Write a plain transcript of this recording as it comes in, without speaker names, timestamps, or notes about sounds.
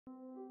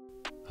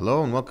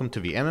Hello and welcome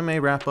to the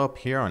MMA Wrap Up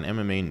here on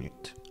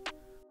MMAnytt.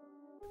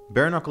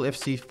 Bare Knuckle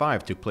FC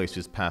 5 took place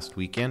this past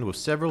weekend with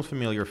several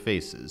familiar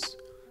faces.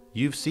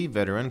 UFC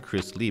veteran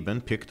Chris Lieben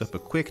picked up a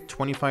quick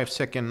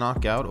 25-second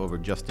knockout over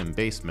Justin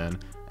Baseman,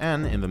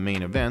 and in the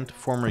main event,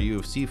 former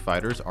UFC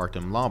fighters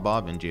Artem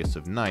Lobov and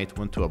Joseph Knight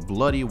went to a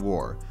bloody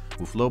war,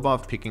 with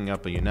Lobov picking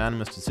up a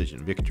unanimous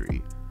decision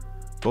victory.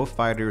 Both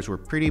fighters were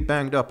pretty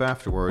banged up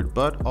afterward,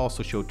 but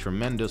also showed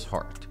tremendous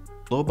heart.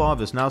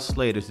 Lobov is now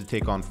slated to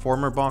take on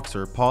former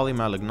boxer Paulie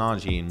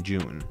Malignaggi in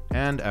June,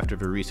 and after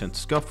the recent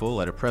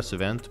scuffle at a press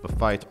event, the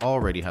fight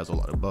already has a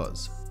lot of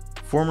buzz.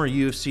 Former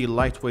UFC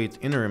lightweight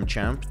interim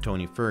champ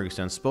Tony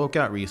Ferguson spoke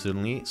out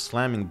recently,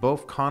 slamming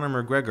both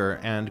Conor McGregor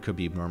and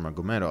Khabib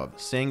Nurmagomedov,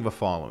 saying the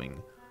following: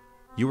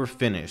 "You were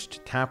finished,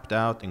 tapped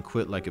out, and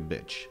quit like a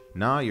bitch.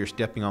 Now you're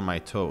stepping on my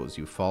toes,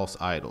 you false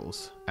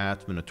idols,"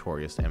 at the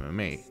Notorious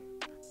MMA.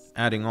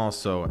 Adding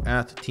also,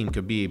 at Team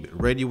Khabib,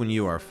 ready when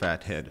you are,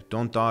 fathead.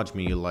 Don't dodge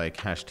me like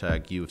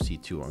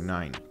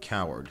 #UFC209.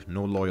 Coward.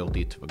 No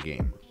loyalty to the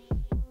game.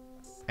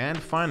 And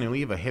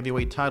finally, the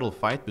heavyweight title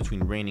fight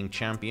between reigning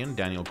champion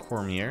Daniel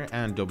Cormier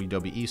and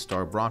WWE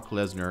star Brock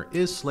Lesnar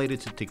is slated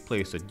to take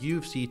place at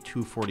UFC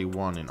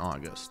 241 in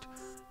August,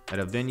 at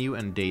a venue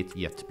and date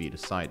yet to be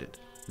decided.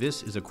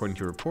 This is according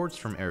to reports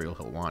from Ariel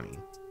Helwani.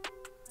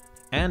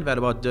 And that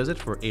about does it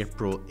for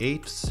April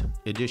 8th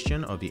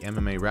edition of the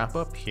MMA Wrap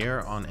Up here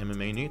on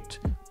MMAnytt.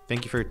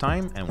 Thank you for your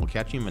time, and we'll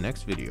catch you in the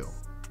next video.